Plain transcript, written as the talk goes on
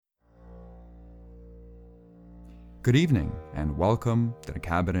Good evening, and welcome to the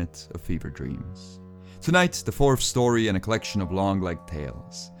Cabinet of Fever Dreams. Tonight, the fourth story in a collection of long-legged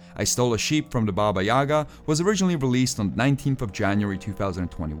tales. I Stole a Sheep from the Baba Yaga was originally released on the 19th of January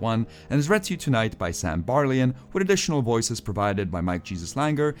 2021 and is read to you tonight by Sam Barlian, with additional voices provided by Mike Jesus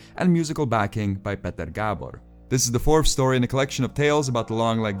Langer and musical backing by Peter Gabor. This is the fourth story in a collection of tales about the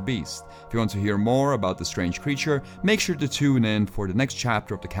long-legged beast. If you want to hear more about the strange creature, make sure to tune in for the next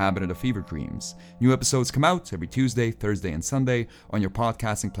chapter of the Cabinet of Fever Dreams. New episodes come out every Tuesday, Thursday, and Sunday on your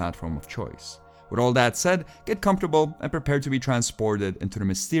podcasting platform of choice. With all that said, get comfortable and prepare to be transported into the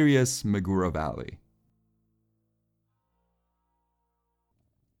mysterious Megura Valley.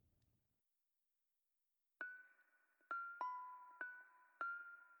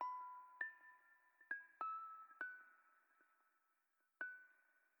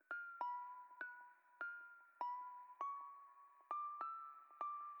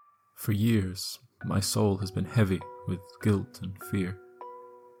 For years, my soul has been heavy with guilt and fear.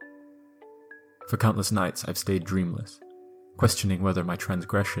 For countless nights, I've stayed dreamless, questioning whether my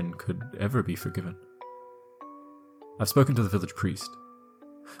transgression could ever be forgiven. I've spoken to the village priest.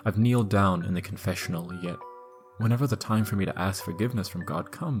 I've kneeled down in the confessional, yet whenever the time for me to ask forgiveness from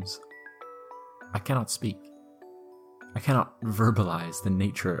God comes, I cannot speak. I cannot verbalize the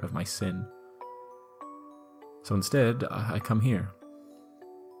nature of my sin. So instead, I come here,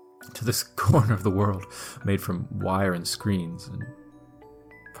 to this corner of the world made from wire and screens, and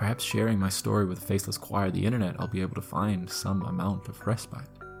perhaps sharing my story with a faceless choir of the internet, I'll be able to find some amount of respite.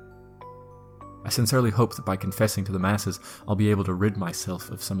 I sincerely hope that by confessing to the masses, I'll be able to rid myself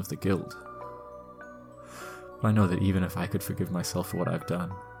of some of the guilt. But I know that even if I could forgive myself for what I've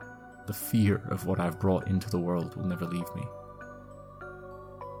done, the fear of what I've brought into the world will never leave me.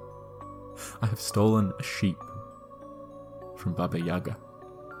 I have stolen a sheep from Baba Yaga,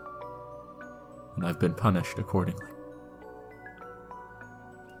 and I've been punished accordingly.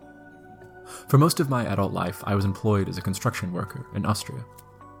 For most of my adult life, I was employed as a construction worker in Austria.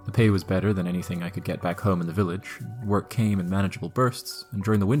 The pay was better than anything I could get back home in the village. Work came in manageable bursts, and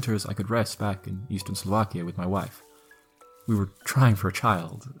during the winters I could rest back in eastern Slovakia with my wife. We were trying for a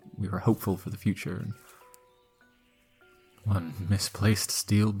child, we were hopeful for the future, and one misplaced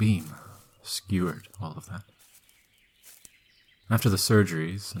steel beam skewered all of that. After the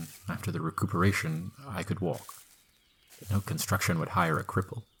surgeries and after the recuperation, I could walk. But no construction would hire a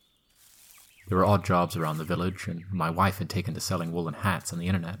cripple. There were odd jobs around the village, and my wife had taken to selling woolen hats on the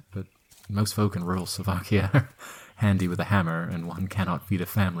internet, but most folk in rural Slovakia are handy with a hammer, and one cannot feed a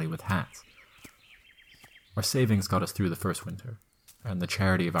family with hats. Our savings got us through the first winter, and the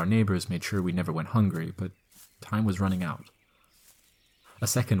charity of our neighbors made sure we never went hungry, but time was running out. A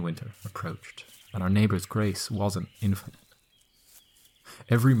second winter approached, and our neighbor's grace wasn't infinite.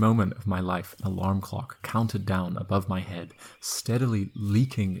 Every moment of my life, an alarm clock counted down above my head, steadily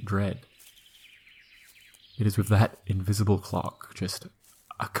leaking dread. It is with that invisible clock, just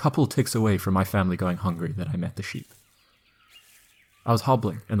a couple ticks away from my family going hungry, that I met the sheep. I was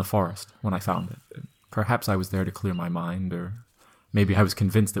hobbling in the forest when I found it. Perhaps I was there to clear my mind, or maybe I was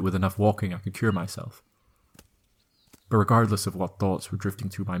convinced that with enough walking I could cure myself. But regardless of what thoughts were drifting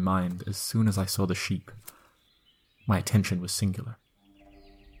through my mind, as soon as I saw the sheep, my attention was singular.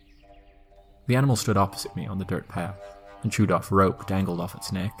 The animal stood opposite me on the dirt path. A chewed-off rope dangled off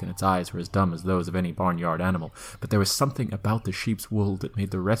its neck, and its eyes were as dumb as those of any barnyard animal, but there was something about the sheep's wool that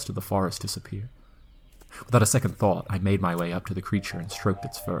made the rest of the forest disappear. Without a second thought, I made my way up to the creature and stroked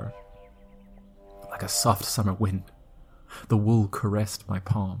its fur. Like a soft summer wind, the wool caressed my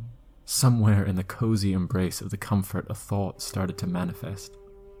palm. Somewhere in the cozy embrace of the comfort, a thought started to manifest.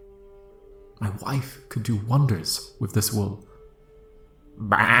 My wife could do wonders with this wool.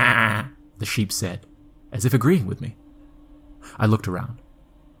 "Bah!" the sheep said, as if agreeing with me. I looked around.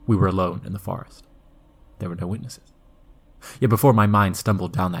 We were alone in the forest. There were no witnesses. Yet before my mind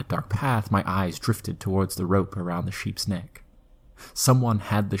stumbled down that dark path, my eyes drifted towards the rope around the sheep's neck. Someone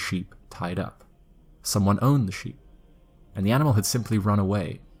had the sheep tied up. Someone owned the sheep, and the animal had simply run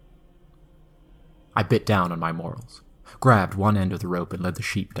away. I bit down on my morals, grabbed one end of the rope and led the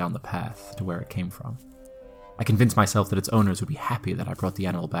sheep down the path to where it came from. I convinced myself that its owners would be happy that I brought the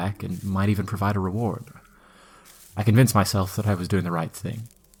animal back and might even provide a reward. I convinced myself that I was doing the right thing.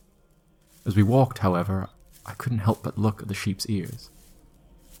 As we walked, however, I couldn't help but look at the sheep's ears.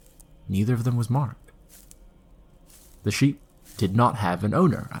 Neither of them was marked. The sheep did not have an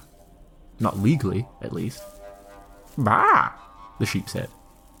owner. Not legally, at least. "Bah!" the sheep said,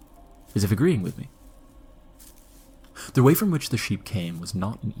 as if agreeing with me. The way from which the sheep came was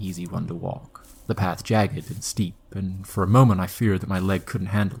not an easy one to walk. The path jagged and steep, and for a moment I feared that my leg couldn't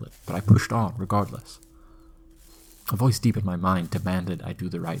handle it, but I pushed on regardless. A voice deep in my mind demanded I do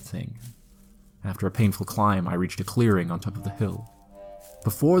the right thing. After a painful climb, I reached a clearing on top of the hill.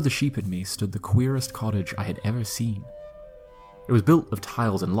 Before the sheep and me stood the queerest cottage I had ever seen. It was built of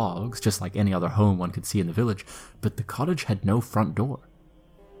tiles and logs, just like any other home one could see in the village, but the cottage had no front door.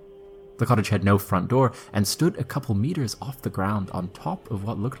 The cottage had no front door and stood a couple meters off the ground on top of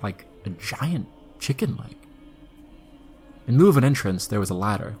what looked like a giant chicken leg. In lieu of an entrance, there was a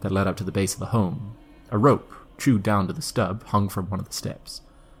ladder that led up to the base of the home. A rope, chewed down to the stub, hung from one of the steps.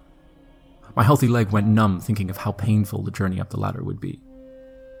 My healthy leg went numb thinking of how painful the journey up the ladder would be.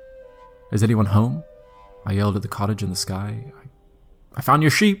 "Is anyone home?" I yelled at the cottage in the sky. I found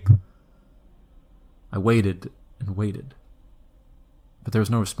your sheep! I waited and waited, but there was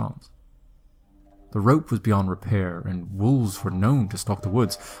no response. The rope was beyond repair, and wolves were known to stalk the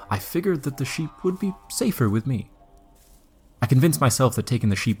woods. I figured that the sheep would be safer with me. I convinced myself that taking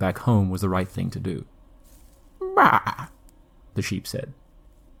the sheep back home was the right thing to do. "Bah!" the sheep said,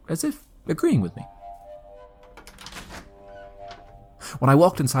 as if agreeing with me. When I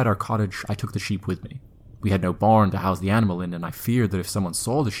walked inside our cottage, I took the sheep with me. We had no barn to house the animal in, and I feared that if someone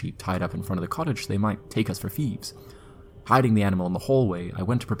saw the sheep tied up in front of the cottage, they might take us for thieves. Hiding the animal in the hallway, I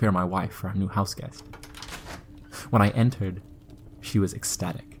went to prepare my wife for our new houseguest. When I entered, she was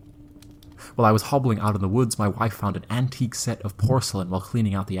ecstatic. While I was hobbling out in the woods, my wife found an antique set of porcelain while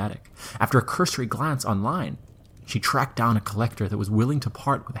cleaning out the attic. After a cursory glance online, she tracked down a collector that was willing to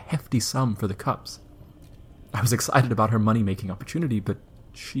part with a hefty sum for the cups. I was excited about her money-making opportunity, but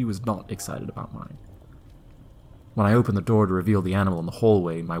she was not excited about mine. When I opened the door to reveal the animal in the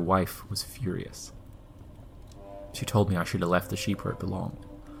hallway, my wife was furious. She told me I should have left the sheep where it belonged,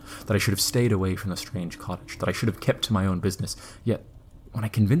 that I should have stayed away from the strange cottage, that I should have kept to my own business. Yet, when I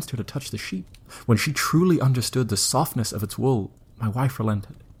convinced her to touch the sheep, when she truly understood the softness of its wool, my wife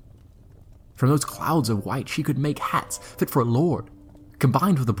relented. From those clouds of white, she could make hats fit for a lord.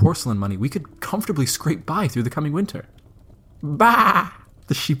 Combined with the porcelain money, we could comfortably scrape by through the coming winter. "Bah!"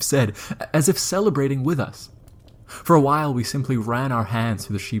 the sheep said, as if celebrating with us. For a while, we simply ran our hands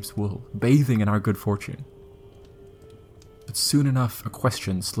through the sheep's wool, bathing in our good fortune. But soon enough, a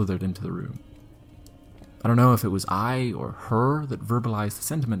question slithered into the room. I don't know if it was I or her that verbalized the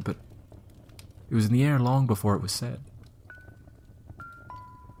sentiment, but it was in the air long before it was said.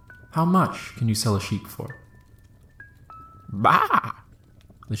 "How much can you sell a sheep for?" "Bah!"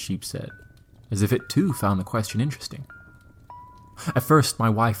 the sheep said, as if it too found the question interesting. At first, my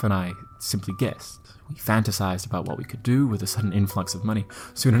wife and I simply guessed. We fantasized about what we could do with a sudden influx of money.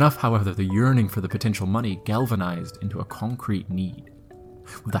 Soon enough, however, the yearning for the potential money galvanized into a concrete need.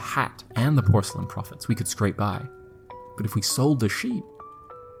 With the hat and the porcelain profits, we could scrape by. But if we sold the sheep,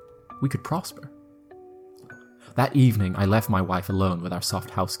 we could prosper. That evening, I left my wife alone with our soft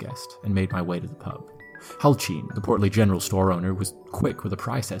house guest and made my way to the pub. Halchin, the portly general store owner, was quick with a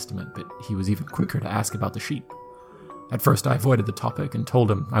price estimate, but he was even quicker to ask about the sheep. At first, I avoided the topic and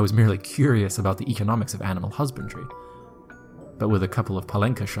told him I was merely curious about the economics of animal husbandry. But with a couple of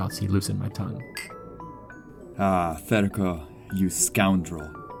palenka shots, he loosened my tongue. "Ah, Ferko, you scoundrel."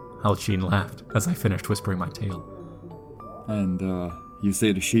 Halchin laughed as I finished whispering my tale. "And, you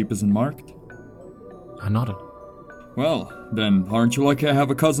say the sheep isn't marked?" I nodded. "Well, then aren't you lucky I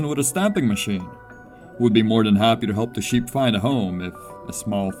have a cousin with a stamping machine? Would be more than happy to help the sheep find a home, if a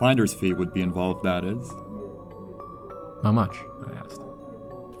small finder's fee would be involved, that is." "How much?" I asked.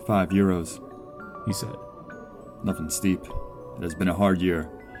 €5, he said. "Nothing steep. It has been a hard year.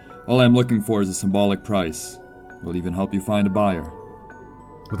 All I'm looking for is a symbolic price. We'll even help you find a buyer."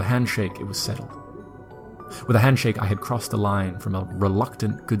 With a handshake, it was settled. With a handshake, I had crossed the line from a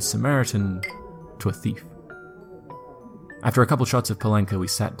reluctant Good Samaritan to a thief. After a couple shots of palenka, we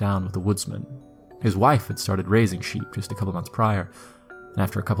sat down with the woodsman. His wife had started raising sheep just a couple months prior, and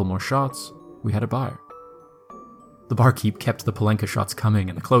after a couple more shots, we had a buyer. The barkeep kept the palenka shots coming,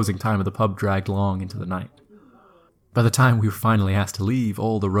 and the closing time of the pub dragged long into the night. By the time we were finally asked to leave,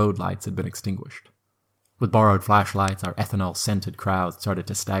 all the road lights had been extinguished. With borrowed flashlights, our ethanol-scented crowd started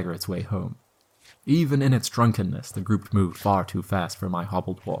to stagger its way home. Even in its drunkenness, the group moved far too fast for my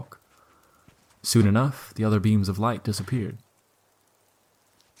hobbled walk. Soon enough, the other beams of light disappeared.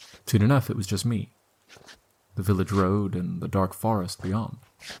 Soon enough, it was just me, the village road, and the dark forest beyond.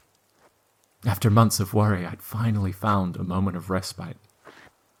 After months of worry, I'd finally found a moment of respite.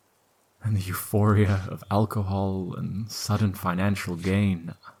 And the euphoria of alcohol and sudden financial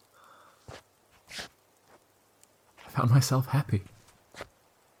gain, I found myself happy.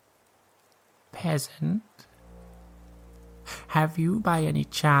 "Peasant, have you by any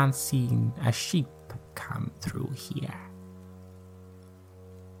chance seen a sheep come through here?"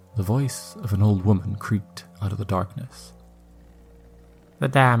 The voice of an old woman creaked out of the darkness. "The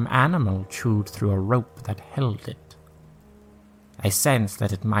damn animal chewed through a rope that held it. I sensed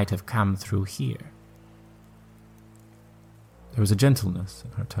that it might have come through here." There was a gentleness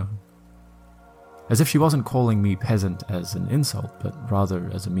in her tone, as if she wasn't calling me peasant as an insult, but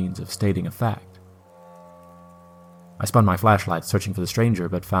rather as a means of stating a fact. I spun my flashlight searching for the stranger,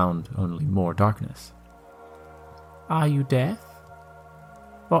 but found only more darkness. "Are you deaf?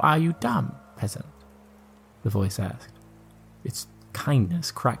 Or are you dumb, peasant?" the voice asked, its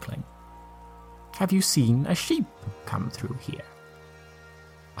kindness crackling. "Have you seen a sheep come through here?"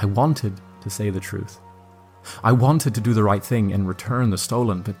 I wanted to say the truth. I wanted to do the right thing and return the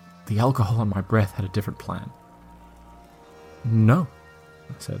stolen, but the alcohol on my breath had a different plan. "No,"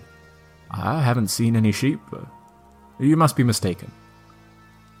 I said. "I haven't seen any sheep. You must be mistaken."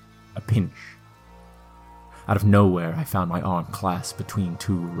 A pinch. Out of nowhere, I found my arm clasped between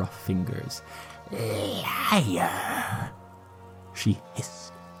two rough fingers. "Liar!" she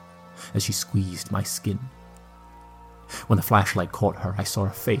hissed as she squeezed my skin. When the flashlight caught her, I saw a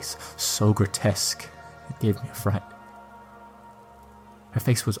face so grotesque it gave me a fright. Her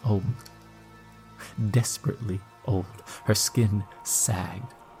face was old, desperately old. Her skin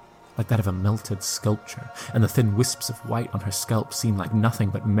sagged, like that of a melted sculpture, and the thin wisps of white on her scalp seemed like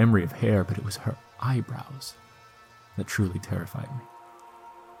nothing but memory of hair, but it was her eyebrows that truly terrified me.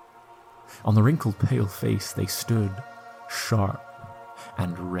 On the wrinkled, pale face, they stood sharp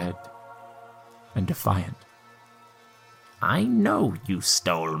and red and defiant. "I know you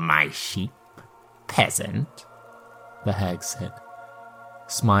stole my sheep, peasant," the hag said,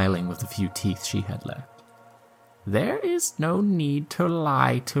 smiling with the few teeth she had left. "There is no need to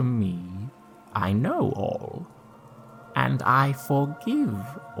lie to me. I know all, and I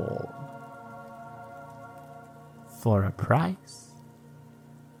forgive all. For a price."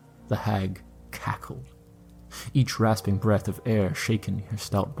 The hag cackled, each rasping breath of air shaking her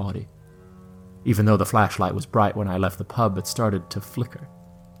stout body. Even though the flashlight was bright when I left the pub, it started to flicker.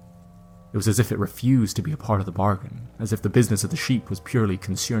 It was as if it refused to be a part of the bargain, as if the business of the sheep was purely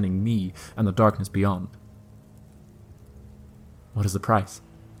concerning me and the darkness beyond. "What is the price?"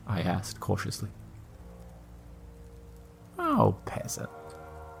 I asked cautiously. "Oh, peasant,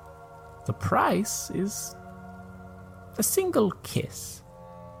 the price is a single kiss.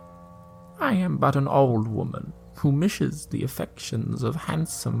 I am but an old woman who misses the affections of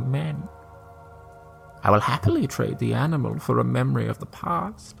handsome men. I will happily trade the animal for a memory of the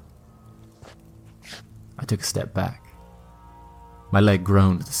past." I took a step back. My leg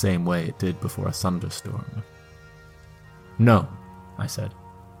groaned the same way it did before a thunderstorm. "No," I said.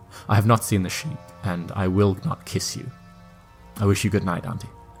 "I have not seen the sheep, and I will not kiss you. I wish you good night, Auntie."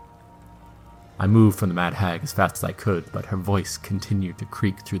 I moved from the mad hag as fast as I could, but her voice continued to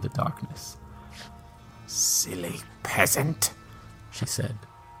creak through the darkness. "Silly peasant," she said,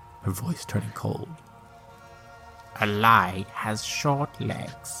 her voice turning cold. "A lie has short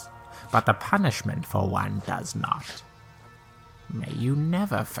legs, but the punishment for one does not. May you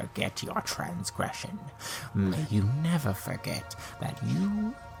never forget your transgression. May you never forget that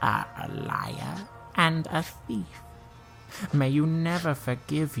you are a liar and a thief. May you never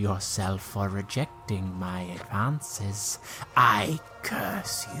forgive yourself for rejecting my advances. I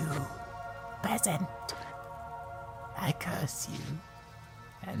curse you, peasant. I curse you,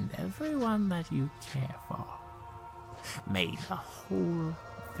 and everyone that you care for. May the whole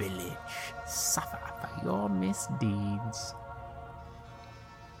village suffer for your misdeeds."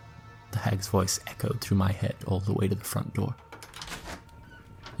 The hag's voice echoed through my head all the way to the front door.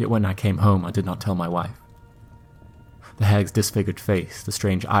 Yet when I came home, I did not tell my wife. The hag's disfigured face, the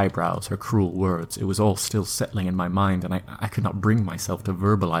strange eyebrows, her cruel words, it was all still settling in my mind, and I could not bring myself to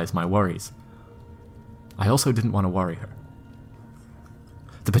verbalize my worries. I also didn't want to worry her.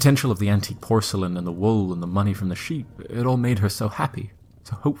 The potential of the antique porcelain and the wool and the money from the sheep, it all made her so happy,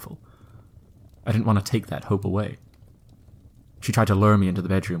 so hopeful. I didn't want to take that hope away. She tried to lure me into the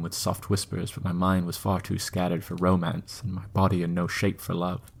bedroom with soft whispers, but my mind was far too scattered for romance, and my body in no shape for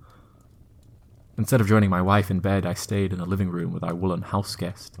love. Instead of joining my wife in bed, I stayed in the living room with our woolen house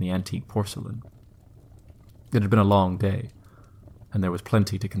guest and the antique porcelain. It had been a long day, and there was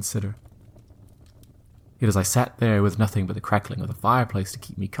plenty to consider. Yet as I sat there with nothing but the crackling of the fireplace to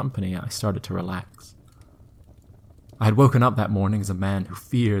keep me company, I started to relax. I had woken up that morning as a man who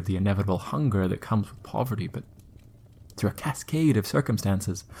feared the inevitable hunger that comes with poverty, but through a cascade of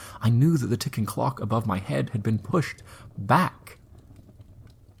circumstances, I knew that the ticking clock above my head had been pushed back.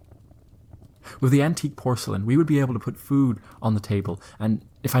 With the antique porcelain, we would be able to put food on the table, and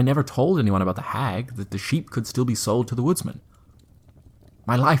if I never told anyone about the hag, that the sheep could still be sold to the woodsman.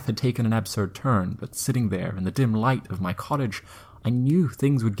 My life had taken an absurd turn, but sitting there in the dim light of my cottage, I knew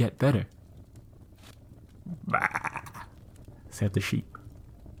things would get better. "Bah," said the sheep,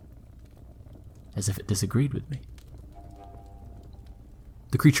 as if it disagreed with me.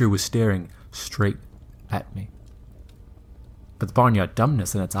 The creature was staring straight at me, but the barnyard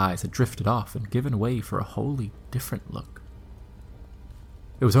dumbness in its eyes had drifted off and given way for a wholly different look.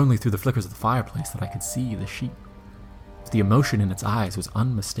 It was only through the flickers of the fireplace that I could see the sheep. The emotion in its eyes was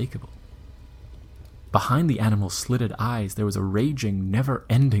unmistakable. Behind the animal's slitted eyes, there was a raging,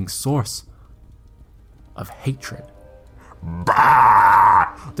 never-ending source of hatred.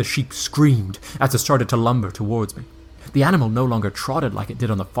 "Bah!" The sheep screamed as it started to lumber towards me. The animal no longer trotted like it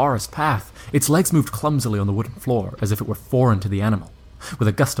did on the forest path. Its legs moved clumsily on the wooden floor, as if it were foreign to the animal. With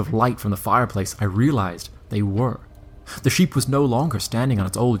a gust of light from the fireplace, I realized they were. The sheep was no longer standing on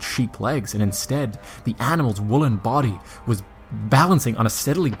its old sheep legs, and instead, the animal's woolen body was balancing on a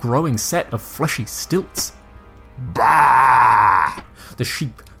steadily growing set of fleshy stilts. "Bah!" The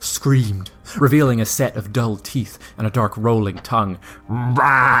sheep screamed, revealing a set of dull teeth and a dark rolling tongue.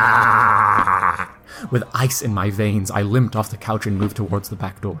 "Bah!" With ice in my veins, I limped off the couch and moved towards the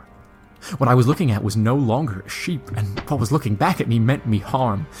back door. What I was looking at was no longer a sheep, and what was looking back at me meant me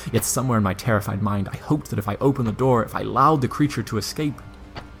harm. Yet somewhere in my terrified mind, I hoped that if I opened the door, if I allowed the creature to escape,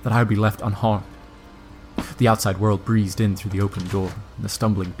 that I would be left unharmed. The outside world breezed in through the open door, and the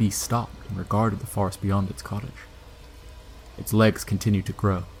stumbling beast stopped and regarded the forest beyond its cottage. Its legs continued to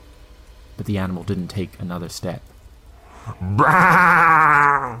grow, but the animal didn't take another step.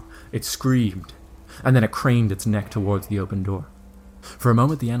 "Bah!" It screamed, and then it craned its neck towards the open door. For a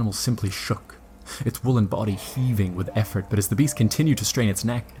moment, the animal simply shook, its woolen body heaving with effort, but as the beast continued to strain its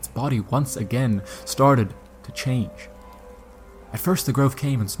neck, its body once again started to change. At first, the growth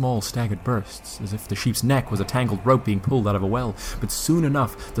came in small, staggered bursts, as if the sheep's neck was a tangled rope being pulled out of a well, but soon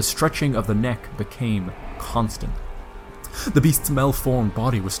enough, the stretching of the neck became constant. The beast's malformed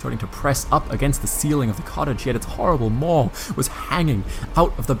body was starting to press up against the ceiling of the cottage, yet its horrible maw was hanging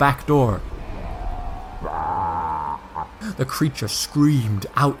out of the back door. The creature screamed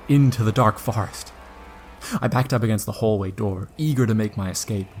out into the dark forest. I backed up against the hallway door, eager to make my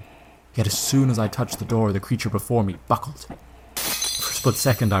escape. Yet as soon as I touched the door, the creature before me buckled. For a split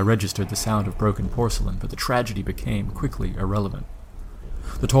second, I registered the sound of broken porcelain, but the tragedy became quickly irrelevant.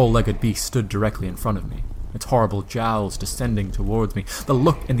 The tall-legged beast stood directly in front of me, its horrible jowls descending towards me. The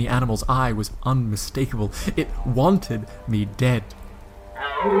look in the animal's eye was unmistakable. It wanted me dead.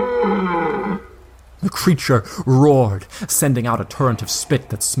 The creature roared, sending out a torrent of spit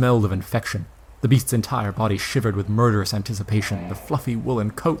that smelled of infection. The beast's entire body shivered with murderous anticipation. The fluffy woolen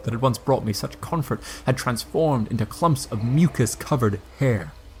coat that had once brought me such comfort had transformed into clumps of mucus-covered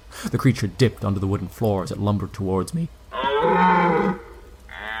hair. The creature dipped onto the wooden floor as it lumbered towards me.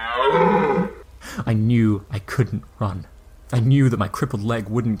 I knew I couldn't run. I knew that my crippled leg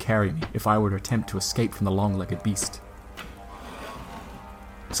wouldn't carry me if I were to attempt to escape from the long-legged beast.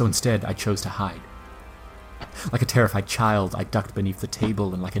 So instead, I chose to hide. Like a terrified child, I ducked beneath the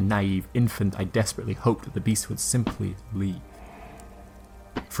table, and like a naive infant, I desperately hoped that the beast would simply leave.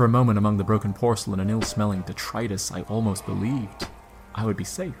 For a moment, among the broken porcelain and ill-smelling detritus, I almost believed I would be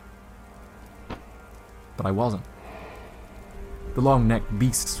safe. But I wasn't. The long-necked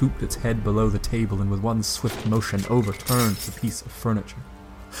beast swooped its head below the table and with one swift motion overturned the piece of furniture.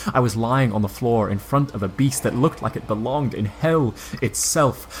 I was lying on the floor in front of a beast that looked like it belonged in hell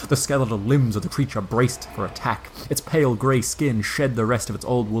itself. The skeletal limbs of the creature braced for attack. Its pale grey skin shed the rest of its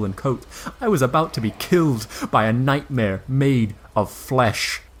old woolen coat. I was about to be killed by a nightmare made of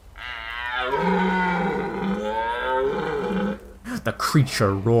flesh. The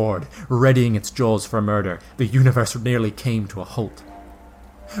creature roared, readying its jaws for murder. The universe nearly came to a halt.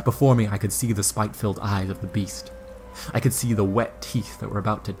 Before me, I could see the spite-filled eyes of the beast. I could see the wet teeth that were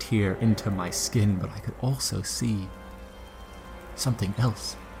about to tear into my skin, but I could also see something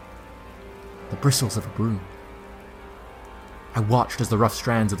else. The bristles of a broom. I watched as the rough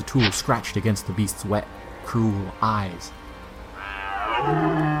strands of the tool scratched against the beast's wet, cruel eyes.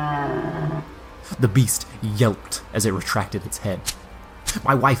 The beast yelped as it retracted its head.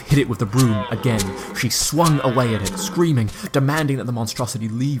 My wife hit it with the broom again. She swung away at it, screaming, demanding that the monstrosity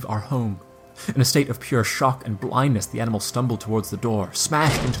leave our home. In a state of pure shock and blindness, the animal stumbled towards the door,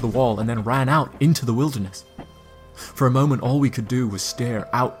 smashed into the wall, and then ran out into the wilderness. For a moment, all we could do was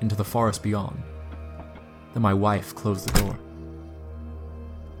stare out into the forest beyond. Then my wife closed the door.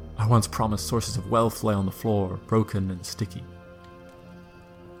 Our once promised sources of wealth lay on the floor, broken and sticky.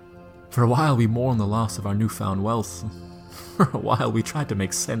 For a while, we mourned the loss of our newfound wealth. For a while, we tried to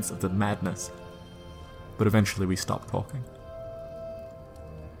make sense of the madness. But eventually, we stopped talking.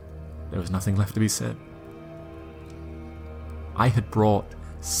 There was nothing left to be said. I had brought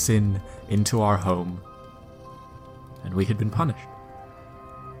sin into our home, and we had been punished.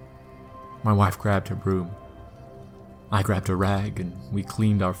 My wife grabbed her broom. I grabbed a rag, and we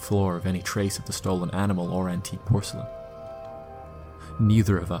cleaned our floor of any trace of the stolen animal or antique porcelain.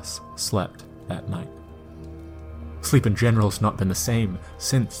 Neither of us slept that night. Sleep in general has not been the same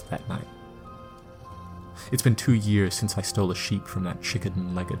since that night. It's been 2 years since I stole a sheep from that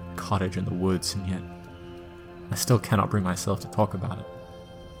chicken-legged cottage in the woods, and yet I still cannot bring myself to talk about it.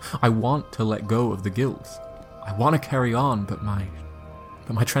 I want to let go of the guilt. I want to carry on, but my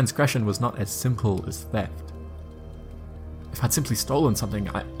transgression was not as simple as theft. If I'd simply stolen something,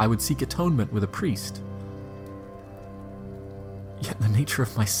 I would seek atonement with a priest. Yet the nature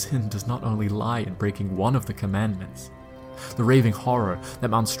of my sin does not only lie in breaking one of the commandments. The raving horror, that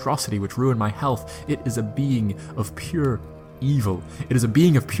monstrosity which ruined my health, it is a being of pure evil. It is a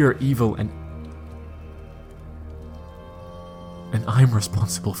being of pure evil, and I'm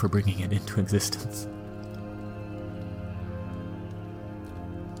responsible for bringing it into existence.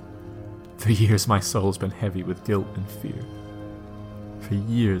 For years my soul's been heavy with guilt and fear. For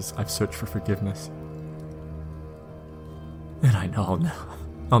years I've searched for forgiveness. And I know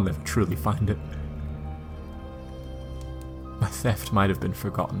I'll never truly find it. My theft might have been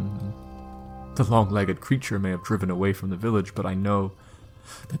forgotten, and the long-legged creature may have driven away from the village, but I know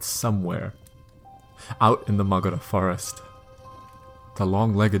that somewhere, out in the Magara forest, the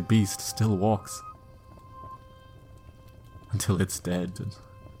long-legged beast still walks. Until it's dead, and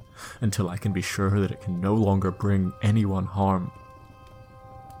until I can be sure that it can no longer bring anyone harm,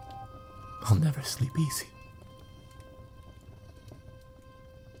 I'll never sleep easy.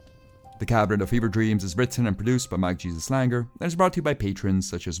 The Cabinet of Fever Dreams is written and produced by Mike Jesus Langer and is brought to you by patrons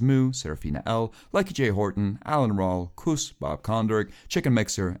such as Moo, Serafina L, Lucky J. Horton, Alan Rawl, Kus, Bob Condrick, Chicken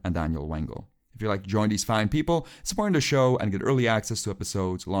Mixer, and Daniel Wengel. If you'd like to join these fine people, support the show, and get early access to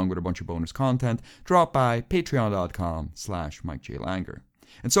episodes along with a bunch of bonus content, drop by patreon.com/Mike J. Langer.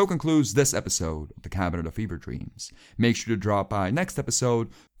 And so concludes this episode of the Cabinet of Fever Dreams. Make sure to drop by next episode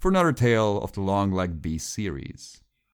for another tale of the Long-Legged Beast series.